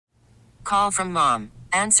Call from mom.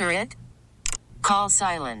 Answer it. Call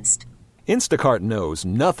silenced. Instacart knows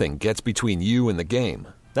nothing gets between you and the game.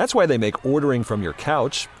 That's why they make ordering from your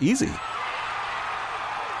couch easy.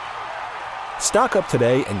 Stock up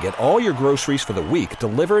today and get all your groceries for the week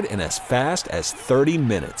delivered in as fast as 30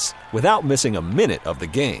 minutes without missing a minute of the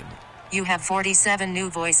game. You have 47 new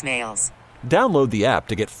voicemails. Download the app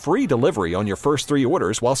to get free delivery on your first 3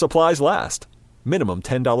 orders while supplies last. Minimum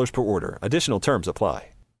 $10 per order. Additional terms apply.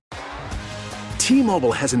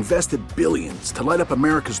 T-Mobile has invested billions to light up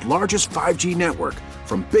America's largest 5G network,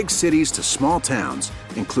 from big cities to small towns,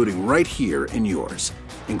 including right here in yours.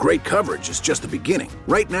 And great coverage is just the beginning.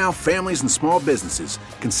 Right now, families and small businesses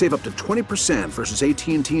can save up to 20% versus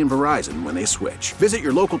AT&T and Verizon when they switch. Visit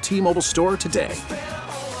your local T-Mobile store today.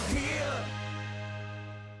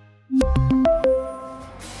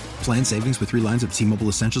 Plan savings with 3 lines of T-Mobile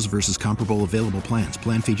Essentials versus comparable available plans.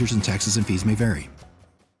 Plan features and taxes and fees may vary.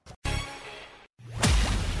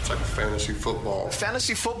 It's like fantasy football.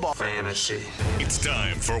 Fantasy football. Fantasy. It's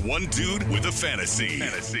time for one dude with a fantasy.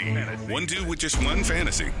 One dude with just one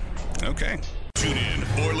fantasy. Okay. Tune in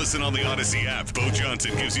or listen on the Odyssey app. Beau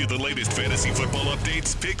Johnson gives you the latest fantasy football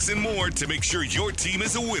updates, picks, and more to make sure your team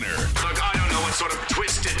is a winner. Look, I don't know what sort of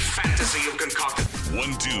twisted fantasy you've concocted.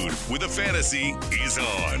 One dude with a fantasy is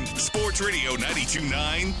on Sports Radio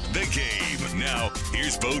 92.9 The Game. Now,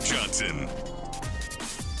 here's Beau Johnson.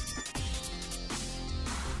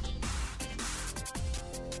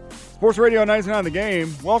 Sports Radio 99 The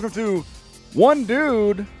Game. Welcome to One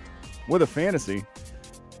Dude with a Fantasy.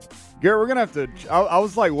 Garrett, we're going to have to – I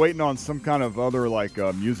was, waiting on some kind of other,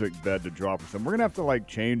 music bed to drop or something. We're going to have to,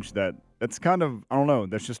 change that. That's kind of – I don't know.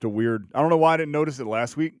 That's just a weird – I don't know why I didn't notice it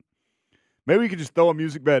last week. Maybe we could just throw a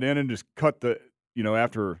music bed in and just cut the –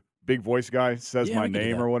 after Big Voice Guy says my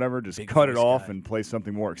name or whatever, just cut it off and play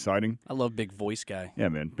something more exciting. I love Big Voice Guy. Yeah,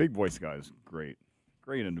 man. Big Voice Guy is great.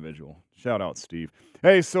 Great individual. Shout out, Steve.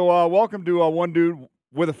 Hey, so welcome to One Dude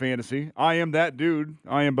with a Fantasy. I am that dude.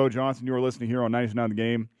 I am Beau Johnson. You are listening here on 99 The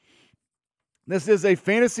Game. This is a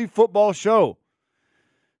fantasy football show.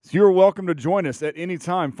 So you're welcome to join us at any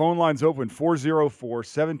time. Phone lines open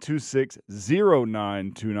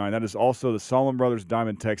 404-726-0929. That is also the Solomon Brothers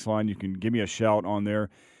Diamond text line. You can give me a shout on there.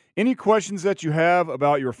 Any questions that you have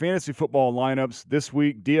about your fantasy football lineups this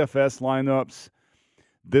week, DFS lineups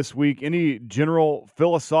this week, any general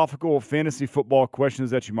philosophical fantasy football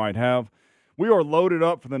questions that you might have, we are loaded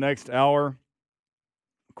up for the next hour.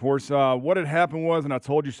 Of course, what had happened was, and I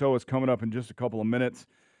told you so, is coming up in just a couple of minutes.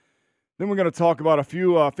 Then we're going to talk about a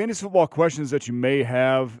few fantasy football questions that you may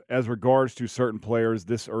have as regards to certain players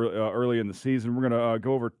this early in the season. We're going to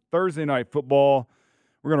go over Thursday Night Football.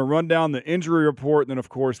 We're going to run down the injury report. And then, of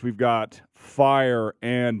course, we've got fire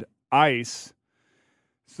and ice.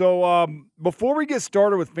 So before we get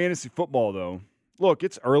started with fantasy football, though, look,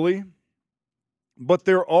 it's early. But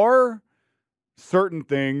there are certain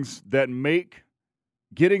things that make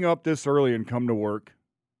getting up this early and come to work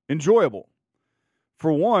enjoyable.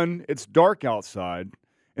 For one, it's dark outside,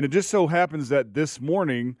 and it just so happens that this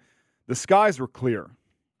morning the skies were clear.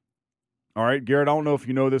 All right, Garrett, I don't know if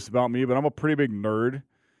you know this about me, but I'm a pretty big nerd.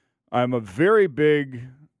 I'm a very big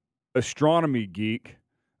astronomy geek.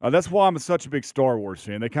 That's why I'm such a big Star Wars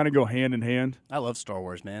fan. They kind of go hand in hand. I love Star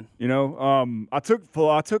Wars, man. I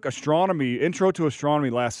took astronomy, intro to astronomy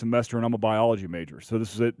last semester, and I'm a biology major. So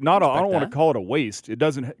this is I don't want to call it a waste. It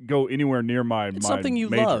doesn't go anywhere near my It's something you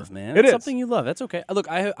major. love, man. It's something you love. That's okay. Look,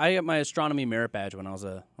 I got my astronomy merit badge when I was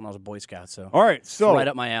a Boy Scout. So all right, so it's right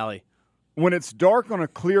up my alley. When it's dark on a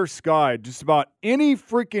clear sky, just about any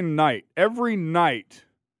freaking night, every night,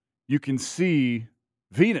 you can see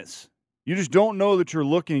Venus. You just don't know that you're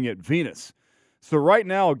looking at Venus. So right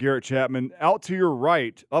now, Garrett Chapman, out to your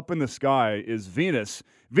right, up in the sky, is Venus.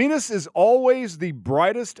 Venus is always the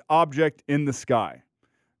brightest object in the sky.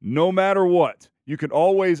 No matter what. You can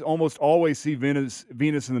almost always see Venus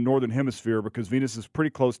in the northern hemisphere because Venus is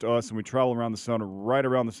pretty close to us and we travel around the sun right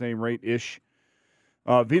around the same rate-ish.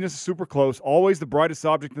 Venus is super close, always the brightest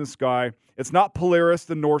object in the sky. It's not Polaris,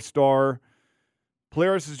 the North Star.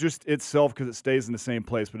 Polaris is just itself because it stays in the same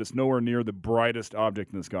place, but it's nowhere near the brightest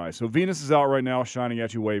object in the sky. So Venus is out right now, shining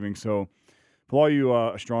at you, waving. So for all you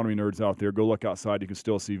astronomy nerds out there, go look outside. You can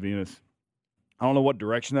still see Venus. I don't know what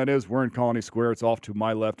direction that is. We're in Colony Square. It's off to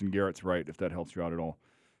my left and Garrett's right, if that helps you out at all.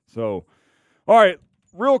 So, all right,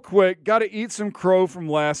 real quick, got to eat some crow from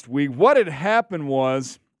last week. What had happened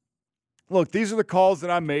was, look, these are the calls that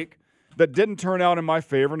I make that didn't turn out in my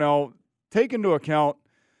favor. Now, take into account,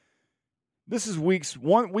 this is weeks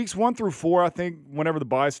 1 through 4, I think, whenever the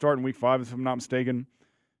buys start in week 5, if I'm not mistaken.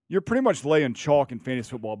 You're pretty much laying chalk in fantasy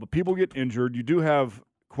football, but people get injured. You do have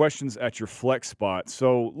questions at your flex spot.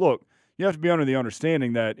 So, look, you have to be under the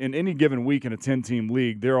understanding that in any given week in a 10-team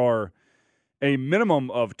league, there are a minimum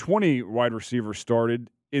of 20 wide receivers started.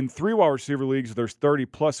 In 3 wide receiver leagues, there's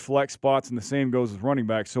 30-plus flex spots, and the same goes with running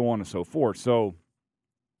back, so on and so forth. So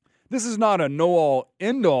this is not a know-all,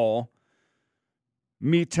 end-all,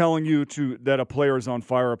 me telling you that a player is on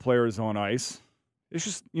fire, a player is on ice. It's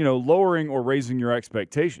just, lowering or raising your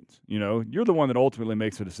expectations. You're the one that ultimately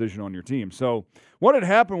makes a decision on your team. So what had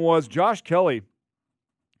happened was Josh Kelly,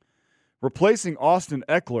 replacing Austin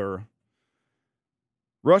Eckler,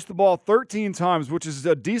 rushed the ball 13 times, which is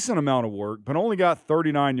a decent amount of work, but only got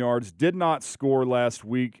 39 yards, did not score last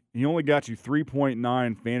week. He only got you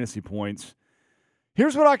 3.9 fantasy points.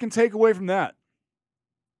 Here's what I can take away from that.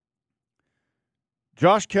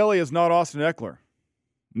 Josh Kelly is not Austin Eckler.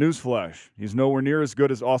 Newsflash. He's nowhere near as good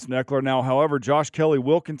as Austin Eckler. Now, however, Josh Kelly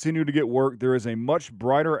will continue to get work. There is a much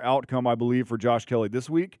brighter outcome, I believe, for Josh Kelly this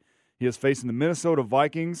week. He is facing the Minnesota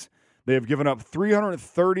Vikings. They have given up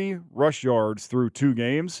 330 rush yards through 2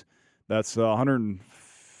 games. That's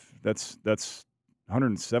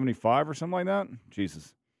 175 or something like that.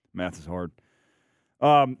 Jesus, math is hard.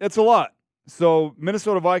 It's a lot. So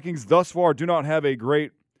Minnesota Vikings thus far do not have a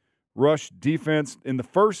great rush defense. In the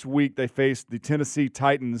first week, they faced the Tennessee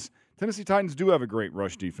Titans. Tennessee Titans do have a great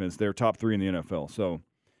rush defense. They're top 3 in the NFL. So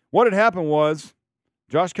what had happened was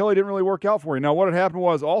Josh Kelly didn't really work out for you. Now, what had happened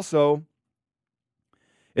was also,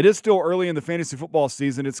 it is still early in the fantasy football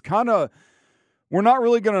season. It's we're not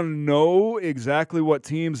really going to know exactly what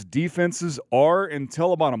teams' defenses are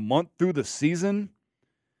until about a month through the season.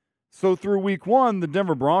 So through week 1, the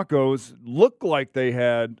Denver Broncos looked like they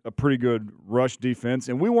had a pretty good rush defense,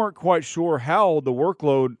 and we weren't quite sure how the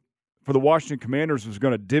workload for the Washington Commanders was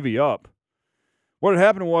going to divvy up. What had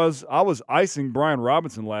happened was I was icing Brian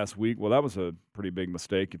Robinson last week. Well, that was a pretty big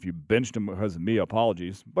mistake. If you benched him because of me,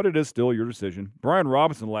 apologies. But it is still your decision. Brian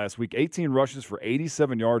Robinson last week, 18 rushes for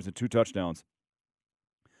 87 yards and 2 touchdowns.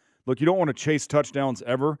 Look, you don't want to chase touchdowns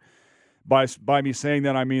ever. By me saying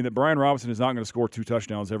that, I mean that Brian Robinson is not going to score 2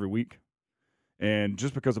 touchdowns every week. And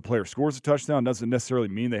just because a player scores a touchdown doesn't necessarily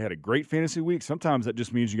mean they had a great fantasy week. Sometimes that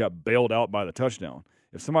just means you got bailed out by the touchdown.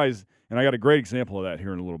 If somebody's, and I got a great example of that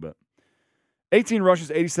here in a little bit. 18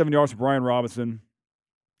 rushes, 87 yards for Brian Robinson.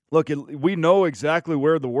 Look, we know exactly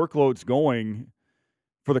where the workload's going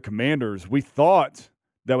for the Commanders. We thought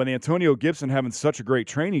that with Antonio Gibson having such a great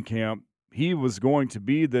training camp, he was going to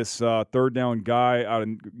be this third down guy out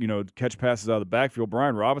and catch passes out of the backfield.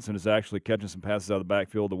 Brian Robinson is actually catching some passes out of the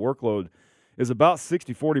backfield. The workload is about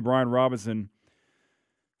 60-40 Brian Robinson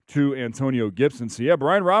to Antonio Gibson. So, yeah,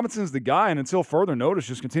 Brian Robinson's the guy, and until further notice,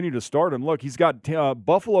 just continue to start him. Look, he's got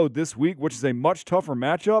Buffalo this week, which is a much tougher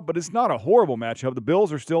matchup, but it's not a horrible matchup. The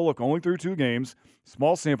Bills are still, only through 2 games,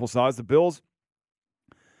 small sample size. The Bills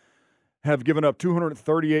have given up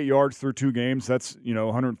 238 yards through 2 games. That's,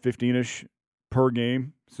 115-ish per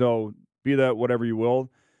game. So be that whatever you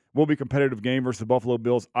will. Will be a competitive game versus the Buffalo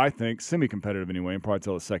Bills, I think. Semi-competitive anyway, and probably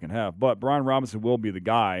till the second half. But Brian Robinson will be the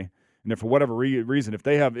guy. And if for whatever reason, if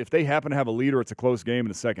they happen to have a lead or it's a close game in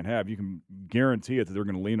the second half, you can guarantee it that they're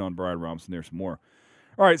going to lean on Brian Robinson there some more.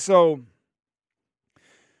 All right, so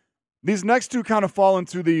these next 2 kind of fall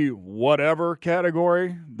into the whatever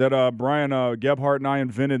category that Brian Gebhardt and I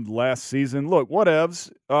invented last season. Look,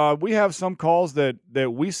 whatevs. We have some calls that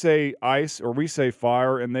we say ice or we say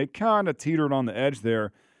fire, and they kind of teetered on the edge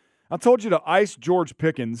there. I told you to ice George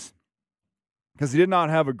Pickens because he did not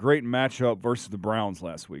have a great matchup versus the Browns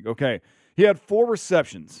last week. Okay, he had 4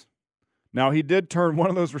 receptions. Now, he did turn one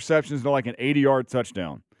of those receptions into like an 80-yard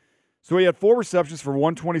touchdown. So he had 4 receptions for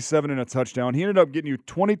 127 and a touchdown. He ended up getting you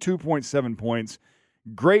 22.7 points.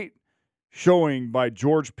 Great showing by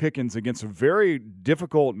George Pickens against a very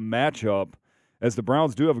difficult matchup, as the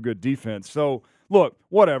Browns do have a good defense. So, look,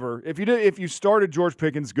 whatever. If you started George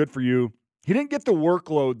Pickens, good for you. He didn't get the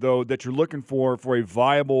workload, though, that you're looking for a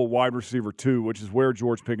viable wide receiver 2, which is where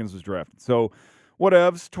George Pickens was drafted. So,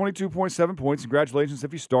 whatevs, 22.7 points. Congratulations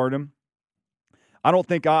if you start him. I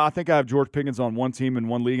think I have George Pickens on one team in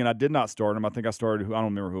one league, and I did not start him. I think I started I don't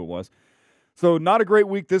remember who it was. So not a great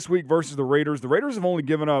week this week versus the Raiders. The Raiders are only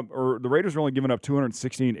giving up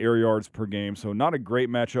 216 air yards per game, so not a great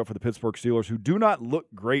matchup for the Pittsburgh Steelers, who do not look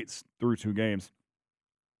great through 2 games.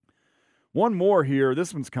 One more here.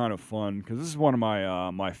 This one's kind of fun because this is one of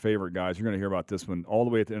my favorite guys. You're going to hear about this one all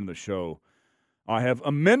the way at the end of the show. I have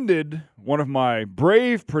amended one of my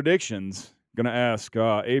brave predictions. Going to ask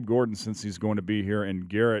Abe Gordon, since he's going to be here, and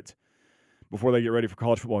Garrett before they get ready for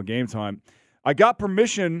college football game time. I got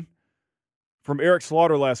permission from Eric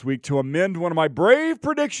Slaughter last week to amend one of my brave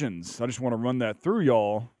predictions. I just want to run that through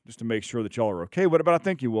y'all just to make sure that y'all are okay with it, but I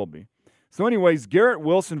think you will be. So anyways, Garrett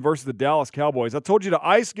Wilson versus the Dallas Cowboys. I told you to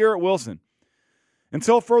ice Garrett Wilson.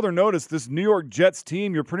 Until further notice, this New York Jets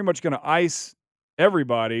team, you're pretty much going to ice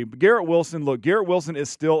everybody. But Garrett Wilson is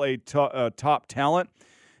still a top talent.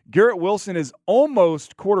 Garrett Wilson is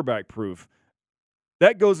almost quarterback proof.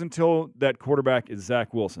 That goes until that quarterback is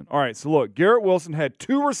Zach Wilson. All right, so look, Garrett Wilson had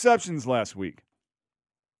 2 receptions last week.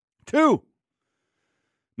 2.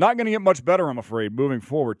 Not going to get much better, I'm afraid, moving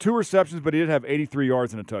forward. 2 receptions, but he did have 83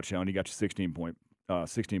 yards and a touchdown. He got you 16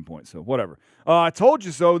 points, so whatever. I told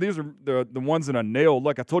you so. These are the ones that I nailed.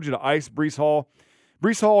 Look, I told you to ice Breece Hall.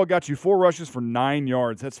 Breece Hall got you 4 rushes for 9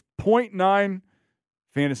 yards. That's 0.9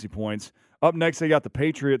 fantasy points. Up next, they got the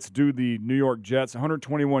Patriots do the New York Jets,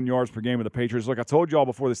 121 yards per game with the Patriots. Look, I told you all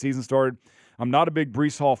before the season started, I'm not a big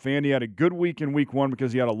Breece Hall fan. He had a good week in week 1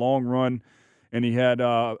 because he had a long run, and he had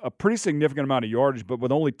a pretty significant amount of yardage, but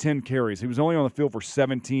with only 10 carries. He was only on the field for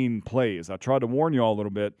 17 plays. I tried to warn you all a little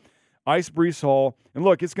bit. Ice Breece Hall. And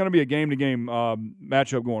look, it's going to be a game-to-game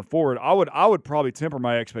matchup going forward. I would probably temper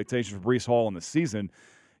my expectations for Breece Hall in the season.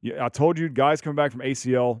 I told you, guys coming back from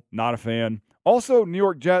ACL, not a fan. Also, New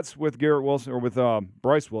York Jets with Garrett Wilson, or with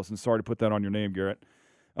Bryce Wilson. Sorry to put that on your name, Garrett.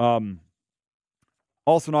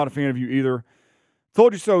 Also not a fan of you either.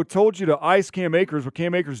 Told you so. Told you to ice Cam Akers, but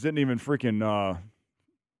Cam Akers didn't even freaking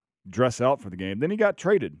dress out for the game. Then he got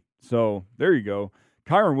traded. So there you go.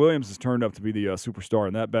 Kyron Williams has turned up to be the superstar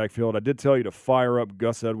in that backfield. I did tell you to fire up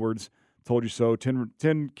Gus Edwards. Told you so.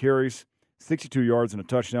 10 carries, 62 yards, and a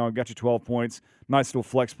touchdown. Got you 12 points. Nice little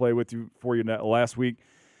flex play for you last week.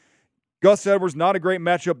 Gus Edwards, not a great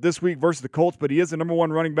matchup this week versus the Colts, but he is the number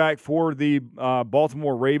 1 running back for the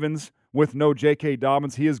Baltimore Ravens with no J.K.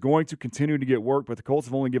 Dobbins. He is going to continue to get work, but the Colts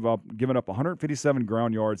have only given up 157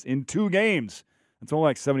 ground yards in 2 games. That's only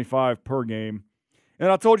like 75 per game.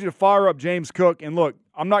 And I told you to fire up James Cook. And look,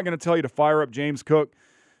 I'm not going to tell you to fire up James Cook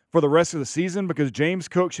for the rest of the season because James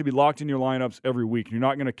Cook should be locked in your lineups every week. You're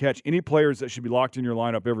not going to catch any players that should be locked in your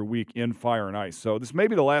lineup every week in fire and ice. So this may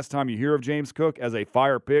be the last time you hear of James Cook as a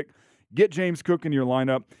fire pick. Get James Cook in your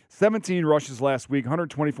lineup. 17 rushes last week,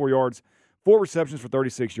 124 yards, 4 receptions for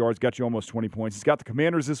 36 yards. Got you almost 20 points. He's got the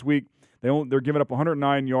Commanders this week. They're giving up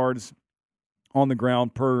 109 yards on the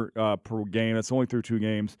ground per game. That's only through 2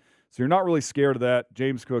 games. So you're not really scared of that.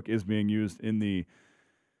 James Cook is being used in the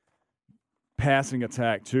passing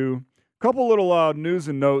attack too. Couple little news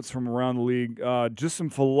and notes from around the league. Just some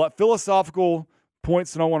philosophical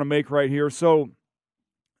points that I want to make right here. So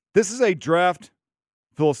this is a draft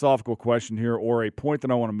philosophical question here, or a point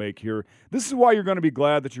that I want to make here. This is why you're going to be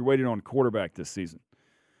glad that you're waiting on quarterback this season.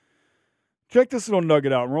 Check this little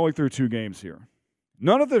nugget out. We're only through 2 games here.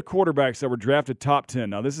 None of the quarterbacks that were drafted top 10,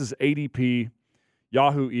 now this is ADP,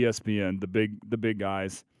 Yahoo, ESPN, the big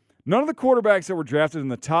guys. None of the quarterbacks that were drafted in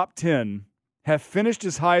the top 10 have finished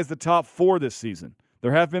as high as the top 4 this season.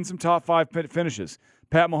 There have been some top 5 finishes.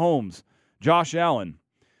 Pat Mahomes, Josh Allen,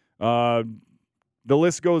 the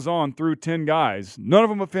list goes on through 10 guys. None of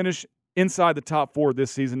them have finished inside the top 4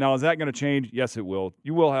 this season. Now, is that going to change? Yes, it will.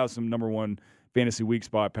 You will have some number 1 fantasy weeks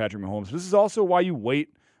by Patrick Mahomes. This is also why you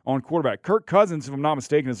wait on quarterback. Kirk Cousins, if I'm not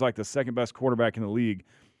mistaken, is like the second best quarterback in the league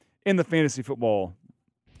in the fantasy football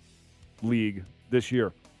league this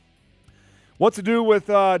year. What to do with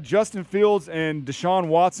Justin Fields and Deshaun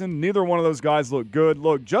Watson? Neither one of those guys look good.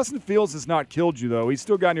 Look, Justin Fields has not killed you, though. He's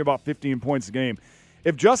still gotten you about 15 points a game.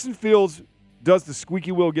 If Justin Fields does the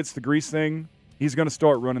squeaky wheel gets the grease thing, he's going to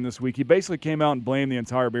start running this week. He basically came out and blamed the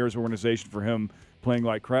entire Bears organization for him playing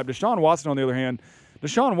like crap. Deshaun Watson, on the other hand,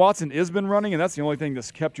 Deshaun Watson has been running, and that's the only thing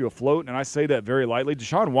that's kept you afloat, and I say that very lightly.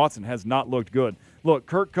 Deshaun Watson has not looked good. Look,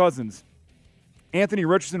 Kirk Cousins, Anthony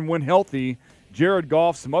Richardson when healthy, Jared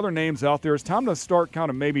Goff, some other names out there. It's time to start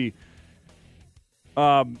kind of maybe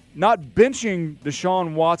not benching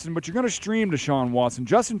Deshaun Watson, but you're going to stream Deshaun Watson.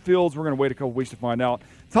 Justin Fields, we're going to wait a couple weeks to find out.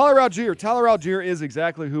 Tyler Algier is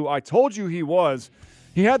exactly who I told you he was.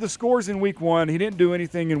 He had the scores in week 1. He didn't do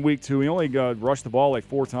anything in week 2. He only rushed the ball like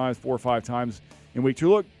 4 or 5 times in week 2.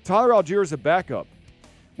 Look, Tyler Algier is a backup.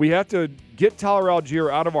 We have to get Tyler Algier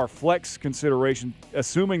out of our flex consideration,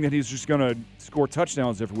 assuming that he's just going to score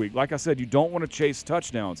touchdowns every week. Like I said, you don't want to chase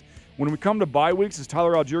touchdowns. When we come to bye weeks, is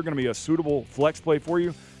Tyler Algier going to be a suitable flex play for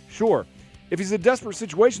you? Sure. If he's in a desperate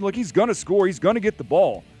situation, look, he's going to score. He's going to get the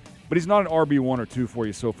ball. But he's not an RB1 or 2 for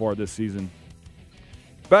you so far this season.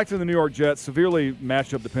 Back to the New York Jets, severely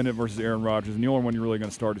matchup dependent versus Aaron Rodgers, and the only one you're really going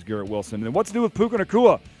to start is Garrett Wilson. And then what to do with Puka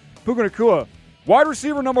Nacua? Puka Nacua, wide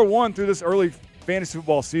receiver number 1 through this early fantasy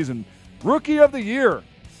football season. Rookie of the year.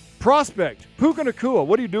 Prospect. Puka Nacua.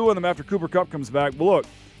 What do you do with him after Cooper Kupp comes back? Well, look,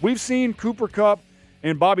 we've seen Cooper Kupp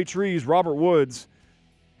and Bobby Trees, Robert Woods,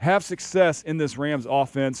 have success in this Rams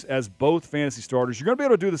offense as both fantasy starters. You're going to be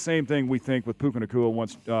able to do the same thing, we think, with Puka Nacua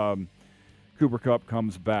once Cooper Kupp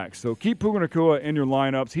comes back. So keep Puka Nacua in your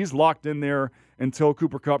lineups. He's locked in there until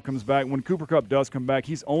Cooper Kupp comes back. When Cooper Kupp does come back,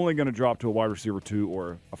 he's only going to drop to a wide receiver 2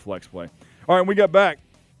 or a flex play. All right, we got back.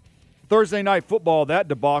 Thursday night football, that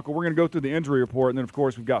debacle. We're going to go through the injury report, and then, of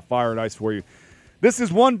course, we've got Fire and Ice for you. This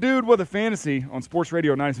is One Dude with a Fantasy on Sports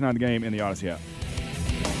Radio 99 The Game in the Odyssey app.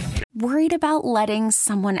 Worried about letting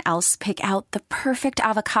someone else pick out the perfect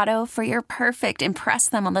avocado for your perfect impress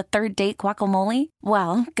them on the third date guacamole?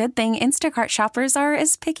 Well, good thing Instacart shoppers are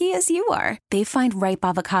as picky as you are. They find ripe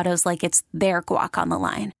avocados like it's their guac on the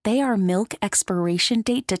line. They are milk expiration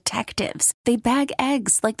date detectives. They bag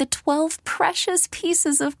eggs like the 12 precious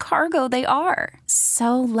pieces of cargo they are.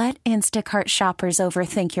 So let Instacart shoppers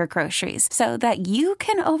overthink your groceries so that you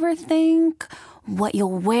can overthink what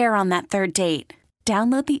you'll wear on that third date.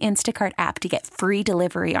 Download the Instacart app to get free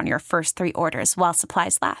delivery on your first 3 orders while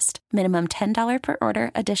supplies last. Minimum $10 per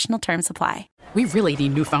order. Additional terms apply. We really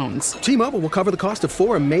need new phones. T-Mobile will cover the cost of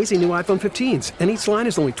 4 amazing new iPhone 15s, and each line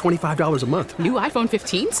is only $25 a month. New iPhone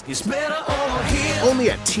 15s? It's better over here.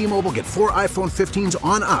 Only at T-Mobile, get 4 iPhone 15s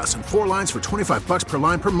on us and 4 lines for $25 per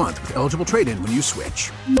line per month with eligible trade-in when you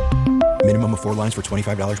switch. Minimum of 4 lines for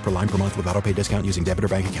 $25 per line per month with autopay discount using debit or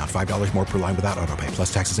bank account. $5 more per line without autopay,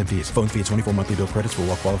 plus taxes and fees. Phone fee at 24 monthly bill credits for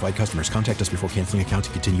well-qualified customers. Contact us before canceling account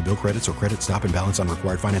to continue bill credits or credit stop and balance on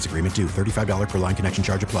required finance agreement due. $35 per line connection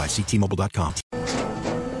charge applies. See T-Mobile.com.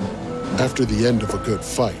 After the end of a good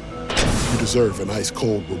fight, you deserve an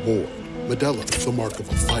ice-cold reward. Modelo is the mark of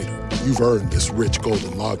a fighter. You've earned this rich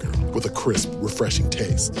golden lager with a crisp, refreshing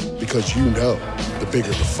taste. Because you know, the bigger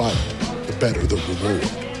the fight, the better the reward.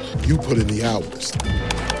 You put in the hours,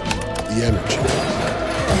 the energy,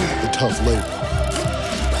 the tough labor.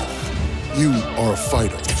 You are a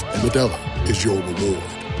fighter, and Modelo is your reward.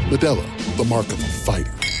 Modelo, the mark of a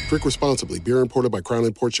fighter. Drink responsibly. Beer imported by Crown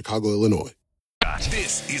Imports, Chicago, Illinois.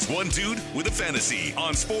 This is One Dude with a Fantasy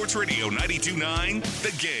on Sports Radio 92.9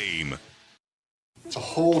 The Game. It's a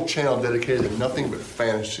whole channel dedicated to nothing but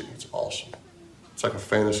fantasy. It's awesome. It's like a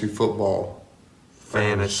fantasy football.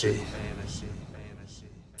 Fantasy,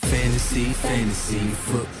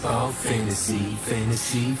 football, fantasy,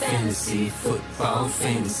 football,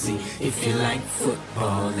 fantasy. If you like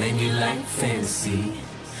football, then you like fantasy.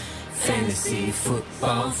 Fantasy,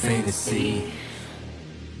 football, fantasy.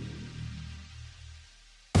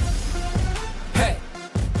 Hey!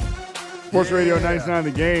 Sports Radio 99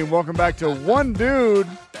 The Game. Welcome back to One Dude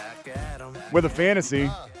with a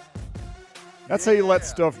Fantasy. That's how you let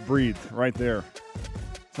stuff breathe, right there.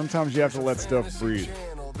 Sometimes you have to let stuff breathe.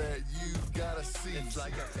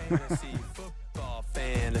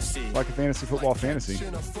 Like a fantasy football fantasy.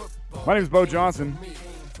 My name is Beau Johnson.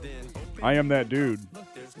 I am that dude.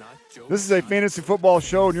 This is a fantasy football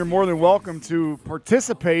show, and you're more than welcome to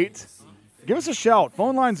participate. Give us a shout.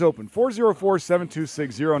 Phone line's open,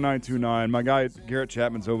 404-726-0929. My guy Garrett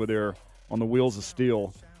Chapman's over there on the wheels of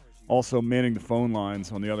steel, also manning the phone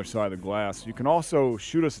lines on the other side of the glass. You can also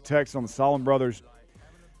shoot us a text on the Solomon Brothers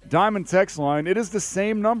Diamond text line. It is the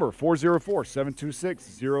same number,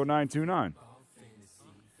 404-726-0929.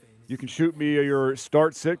 You can shoot me your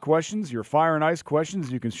start-sit questions, your fire and ice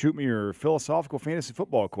questions. You can shoot me your philosophical fantasy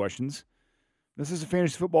football questions. This is a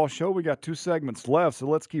fantasy football show. We got 2 segments left, so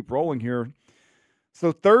let's keep rolling here.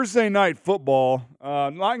 So Thursday night football,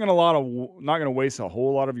 not going to waste a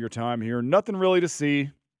whole lot of your time here. Nothing really to see.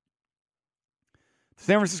 The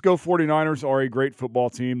San Francisco 49ers are a great football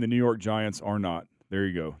team. The New York Giants are not. There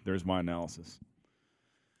you go. There's my analysis.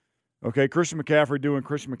 Okay, Christian McCaffrey doing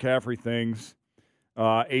Christian McCaffrey things.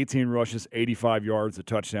 18 rushes, 85 yards, a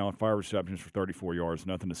touchdown, 5 receptions for 34 yards.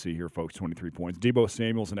 Nothing to see here, folks. 23 points. Deebo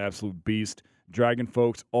Samuel's an absolute beast. Dragging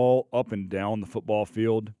folks all up and down the football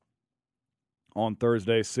field on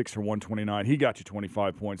Thursday, 6 for 129. He got you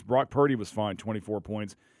 25 points. Brock Purdy was fine, 24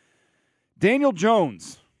 points. Daniel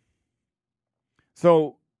Jones.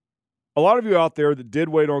 So, a lot of you out there that did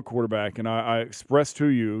wait on quarterback, and I expressed to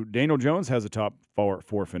you, Daniel Jones has a top 4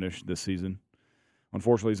 finish this season.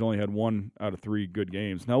 Unfortunately, he's only had 1 out of 3 good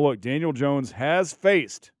games. Now, look, Daniel Jones has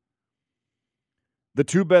faced the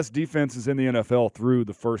 2 best defenses in the NFL through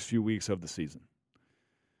the first few weeks of the season.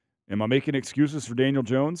 Am I making excuses for Daniel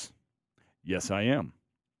Jones? Yes, I am.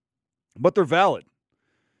 But they're valid.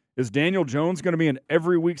 Is Daniel Jones going to be an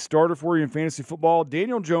every week starter for you in fantasy football?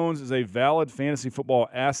 Daniel Jones is a valid fantasy football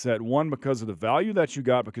asset, 1, because of the value that you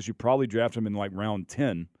got because you probably drafted him in like round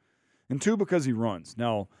 10, and 2, because he runs.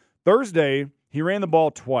 Now, Thursday, he ran the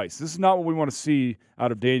ball twice. This is not what we want to see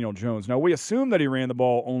out of Daniel Jones. Now, we assume that he ran the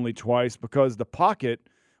ball only twice because the pocket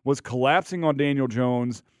was collapsing on Daniel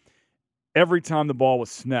Jones every time the ball was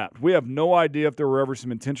snapped. We have no idea if there were ever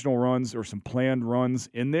some intentional runs or some planned runs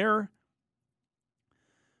in there.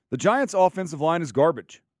 The Giants' offensive line is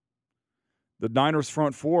garbage. The Niners'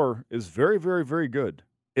 front four is very, very, very good.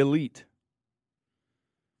 Elite.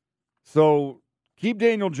 So keep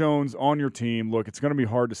Daniel Jones on your team. Look, it's going to be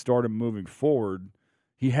hard to start him moving forward.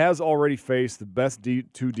 He has already faced the best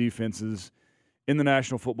two defenses in the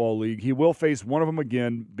National Football League. He will face one of them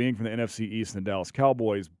again, being from the NFC East and the Dallas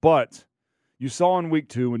Cowboys. But you saw in week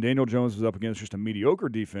 2 when Daniel Jones was up against just a mediocre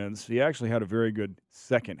defense, he actually had a very good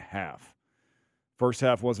second half. First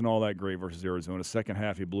half wasn't all that great versus Arizona. Second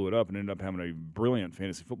half, he blew it up and ended up having a brilliant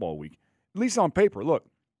fantasy football week. At least on paper. Look,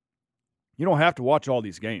 you don't have to watch all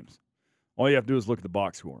these games. All you have to do is look at the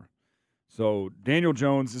box score. So Daniel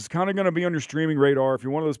Jones is kind of going to be on your streaming radar. If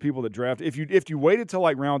you're one of those people that draft, if you waited till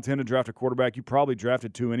like round 10 to draft a quarterback, you probably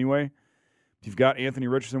drafted 2 anyway. If you've got Anthony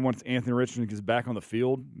Richardson, once Anthony Richardson gets back on the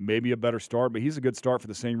field, maybe a better start, but he's a good start for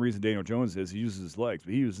the same reason Daniel Jones is. He uses his legs,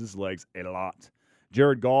 but he uses his legs a lot.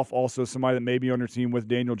 Jared Goff, also somebody that may be on your team with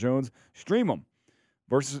Daniel Jones. Stream him.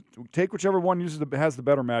 Versus take whichever one has the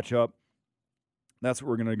better matchup. That's what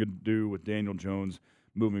we're going to do with Daniel Jones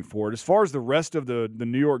moving forward. As far as the rest of the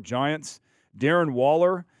New York Giants, Darren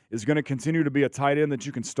Waller is going to continue to be a tight end that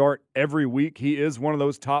you can start every week. He is one of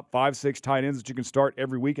those top 5-6 tight ends that you can start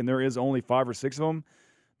every week, and there is only 5 or 6 of them.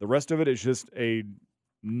 The rest of it is just a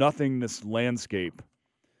nothingness landscape.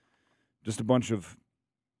 Just a bunch of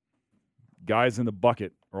guys in the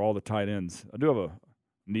bucket are all the tight ends. I do have a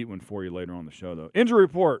neat one for you later on the show, though. Injury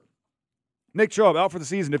report. Nick Chubb out for the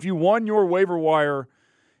season. If you won your waiver wire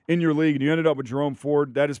in your league and you ended up with Jerome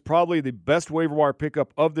Ford, that is probably the best waiver wire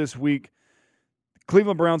pickup of this week.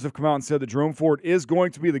 Cleveland Browns have come out and said that Jerome Ford is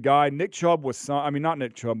going to be the guy. Nick Chubb was signed. I mean, not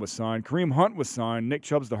Nick Chubb was signed. Kareem Hunt was signed. Nick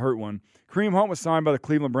Chubb's the hurt one. Kareem Hunt was signed by the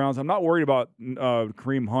Cleveland Browns. I'm not worried about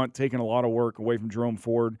Kareem Hunt taking a lot of work away from Jerome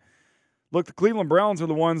Ford. Look, the Cleveland Browns are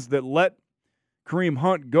the ones that let Kareem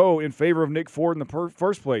Hunt go in favor of Nick Ford in the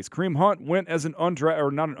first place. Kareem Hunt went as an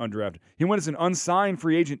undrafted. He went as an unsigned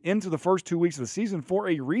free agent into the first 2 weeks of the season for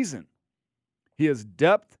a reason. He has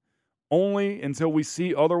depth only until we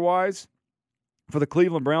see otherwise for the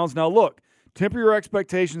Cleveland Browns. Now, look, temper your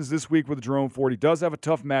expectations this week with Jerome Ford. He does have a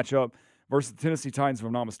tough matchup versus the Tennessee Titans, if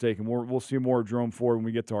I'm not mistaken. We'll see more of Jerome Ford when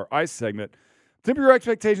we get to our ICE segment. Temper your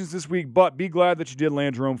expectations this week, but be glad that you did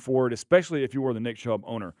land Jerome Ford, especially if you were the Nick Chubb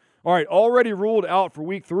owner. All right, already ruled out for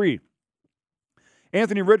week 3.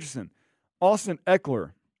 Anthony Richardson, Austin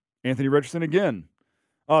Eckler, Anthony Richardson again,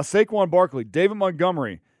 Saquon Barkley, David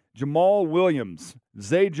Montgomery, Jamal Williams,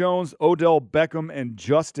 Zay Jones, Odell Beckham, and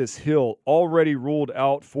Justice Hill already ruled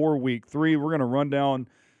out for week 3. We're going to run down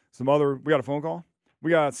some other – we got a phone call?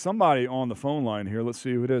 We got somebody on the phone line here. Let's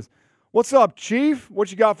see who it is. What's up, Chief?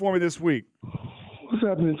 What you got for me this week? What's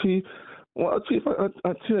happening, Chief? Well, Chief,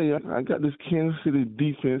 I tell you, I got this Kansas City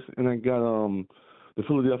defense, and I got the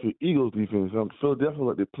Philadelphia Eagles defense. Philadelphia,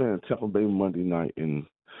 like, they're playing Tampa Bay Monday night, and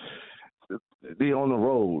they're on the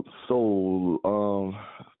road. So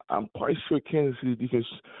I'm quite sure Kansas City defense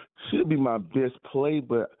should be my best play,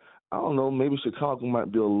 but I don't know. Maybe Chicago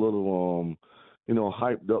might be a little,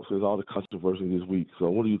 hyped up since all the controversy this week. So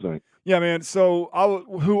what do you think? Yeah, man. So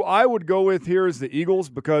who I would go with here is the Eagles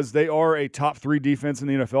because they are a top 3 defense in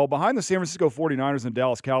the NFL. Behind the San Francisco 49ers and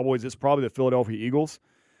Dallas Cowboys, it's probably the Philadelphia Eagles.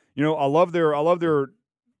 I love their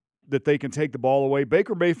that they can take the ball away.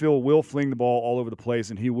 Baker Mayfield will fling the ball all over the place,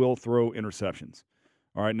 and he will throw interceptions.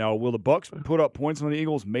 All right, now, will the Bucs put up points on the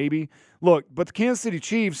Eagles? Maybe. Look, but the Kansas City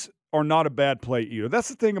Chiefs are not a bad play either. That's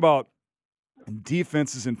the thing about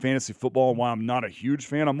defenses in fantasy football and why I'm not a huge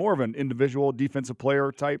fan. I'm more of an individual defensive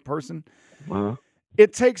player type person. Uh-huh.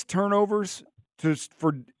 It takes turnovers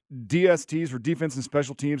for DSTs, for defense and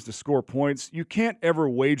special teams, to score points. You can't ever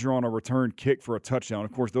wager on a return kick for a touchdown.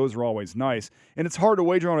 Of course, those are always nice, and it's hard to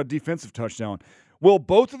wager on a defensive touchdown. Will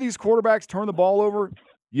both of these quarterbacks turn the ball over?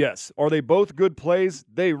 Yes. Are they both good plays?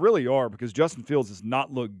 They really are, because Justin Fields does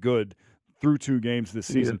not look good through 2 games this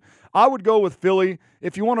season. Yeah. I would go with Philly.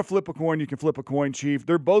 If you want to flip a coin, you can flip a coin, Chief.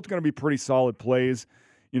 They're both going to be pretty solid plays.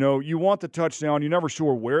 You want the touchdown. You're never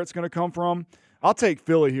sure where it's going to come from. I'll take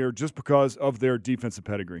Philly here just because of their defensive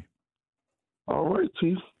pedigree. All right,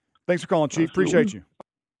 Chief. Thanks for calling, Chief. Absolutely. Appreciate you.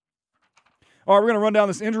 All right, we're going to run down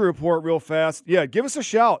this injury report real fast. Yeah, give us a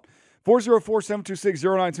shout.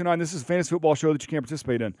 404-726-0929. This is a fantasy football show that you can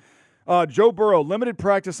participate in. Joe Burrow, limited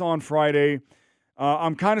practice on Friday.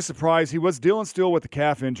 I'm kind of surprised. He was dealing still with the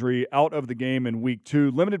calf injury, out of the game in week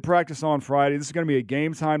 2. Limited practice on Friday. This is going to be a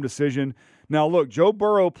game-time decision. Now, look, Joe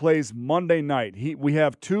Burrow plays Monday night. We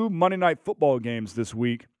have 2 Monday night football games this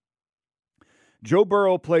week. Joe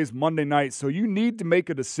Burrow plays Monday night, so you need to make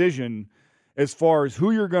a decision as far as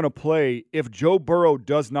who you're going to play if Joe Burrow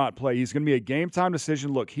does not play. He's going to be a game-time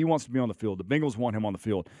decision. Look, he wants to be on the field. The Bengals want him on the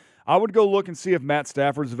field. I would go look and see if Matt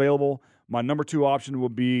Stafford's available. My number 2 option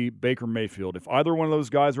would be Baker Mayfield. If either one of those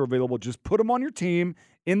guys are available, just put them on your team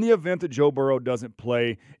in the event that Joe Burrow doesn't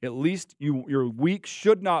play. At least your week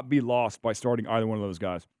should not be lost by starting either one of those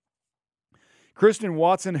guys. Christian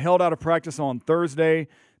Watson held out of practice on Thursday.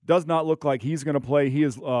 Does not look like he's going to play. He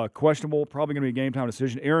is questionable, probably going to be a game-time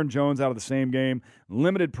decision. Aaron Jones out of the same game.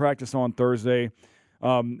 Limited practice on Thursday.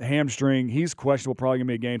 Hamstring, he's questionable, probably going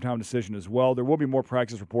to be a game-time decision as well. There will be more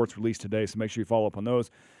practice reports released today, so make sure you follow up on those.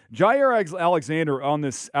 Jair Alexander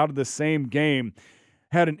out of this same game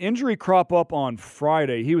had an injury crop up on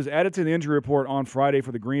Friday. He was added to the injury report on Friday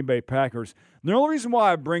for the Green Bay Packers. The only reason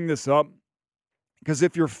why I bring this up, because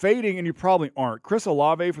if you're fading, and you probably aren't, Chris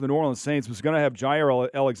Olave for the New Orleans Saints was going to have Jair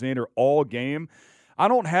Alexander all game. I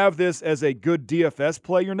don't have this as a good DFS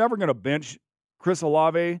play. You're never going to bench Chris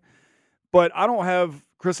Olave, but I don't have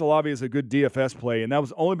Chris Olave as a good DFS play, and that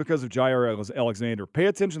was only because of Jair Alexander. Pay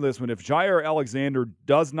attention to this one. If Jair Alexander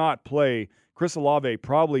does not play, Chris Olave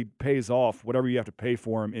probably pays off whatever you have to pay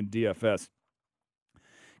for him in DFS.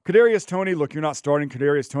 Kadarius Toney, look, you're not starting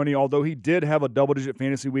Kadarius Toney, although he did have a double-digit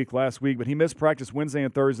fantasy week last week, but he missed practice Wednesday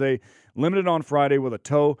and Thursday, limited on Friday with a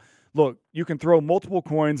toe. Look, you can throw multiple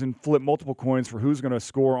coins and flip multiple coins for who's going to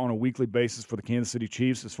score on a weekly basis for the Kansas City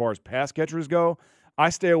Chiefs as far as pass catchers go. I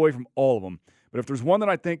stay away from all of them. But if there's one that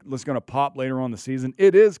I think is going to pop later on in the season,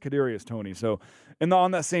 it is Kadarius Toney. So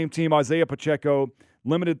on that same team, Isaiah Pacheco,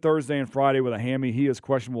 limited Thursday and Friday with a hammy. He is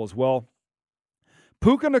questionable as well.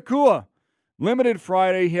 Puka Nacua, limited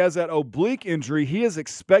Friday. He has that oblique injury. He is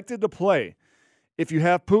expected to play. If you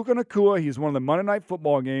have Puka Nacua, he's one of the Monday Night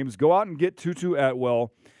Football games. Go out and get Tutu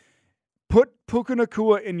Atwell. Put Puka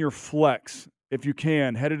Nacua in your flex if you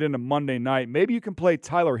can, headed into Monday night. Maybe you can play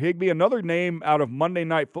Tyler Higbee. Another name out of Monday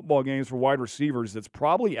Night Football games for wide receivers that's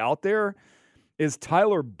probably out there is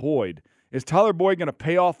Tyler Boyd. Is Tyler Boyd going to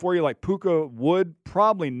pay off for you like Puka would?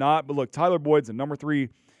 Probably not. But look, Tyler Boyd's the number 3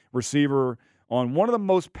 receiver on one of the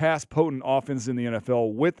most pass-potent offenses in the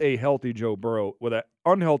NFL with a healthy Joe Burrow. With an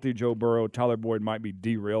unhealthy Joe Burrow, Tyler Boyd might be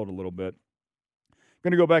derailed a little bit.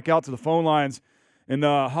 Going to go back out to the phone lines and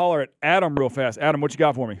holler at Adam real fast. Adam, what you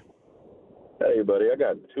got for me? Hey, buddy, I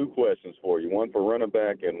got 2 questions for you, one for running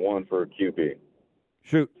back and one for QB.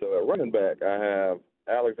 Shoot. So at running back, I have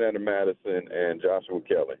Alexander Madison and Joshua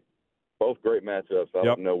Kelly. Both great matchups. I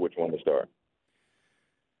don't know which one to start.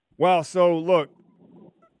 Well, so look,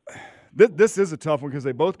 this is a tough one because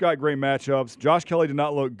they both got great matchups. Josh Kelly did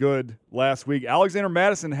not look good last week. Alexander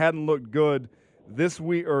Madison hadn't looked good this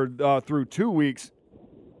week or through 2 weeks.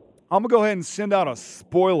 I'm going to go ahead and send out a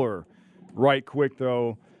spoiler right quick,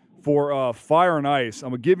 though, for Fire and Ice.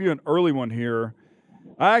 I'm going to give you an early one here.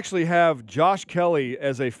 I actually have Josh Kelly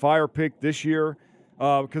as a fire pick this year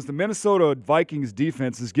because the Minnesota Vikings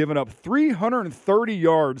defense has given up 330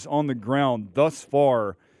 yards on the ground thus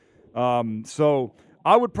far. So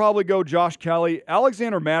I would probably go Josh Kelly.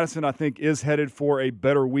 Alexander Madison, I think, is headed for a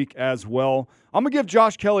better week as well. I'm going to give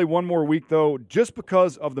Josh Kelly one more week, though, just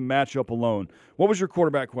because of the matchup alone. What was your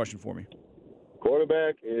quarterback question for me?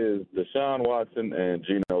 Quarterback is Deshaun Watson and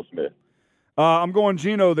Geno Smith. I'm going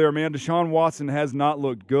Geno there, man. Deshaun Watson has not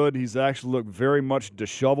looked good. He's actually looked very much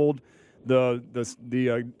disheveled.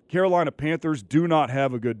 The Carolina Panthers do not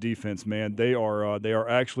have a good defense, man. They are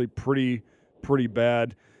actually pretty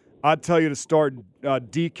bad. I'd tell you to start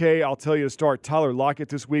DK. I'll tell you to start Tyler Lockett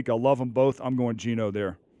this week. I love them both. I'm going Geno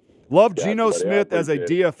there. Love Geno Smith as a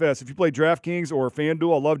DFS. If you play DraftKings or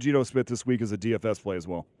FanDuel, I love Geno Smith this week as a DFS play as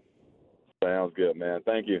well. Sounds good, man.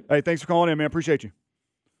 Thank you. Hey, thanks for calling in, man. Appreciate you.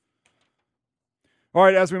 All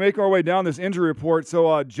right, as we make our way down this injury report, so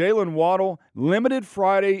Jalen Waddle, limited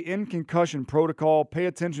Friday in concussion protocol. Pay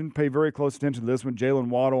very close attention to this one. Jalen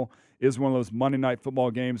Waddle is one of those Monday Night Football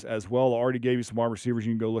games as well. I already gave you some wide receivers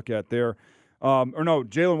you can go look at there.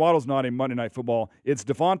 Jalen Waddle's not a Monday Night Football. It's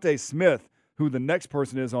Devontae Smith, who the next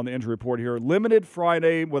person is on the injury report here. Limited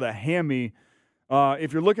Friday with a hammy.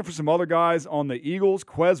 If you're looking for some other guys on the Eagles,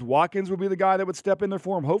 Quez Watkins would be the guy that would step in there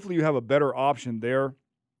for him. Hopefully you have a better option there.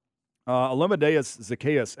 Alemideus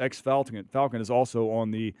Zacchaeus, ex-Falcon, is also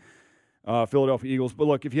on the Philadelphia Eagles. But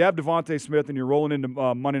look, if you have Devontae Smith and you're rolling into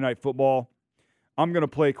Monday Night Football, I'm going to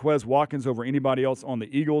play Quez Watkins over anybody else on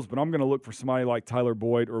the Eagles, but I'm going to look for somebody like Tyler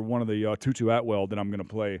Boyd or one of the Tutu Atwell that I'm going to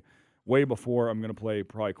play way before I'm going to play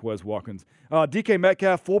probably Quez Watkins. DK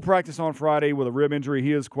Metcalf, full practice on Friday with a rib injury.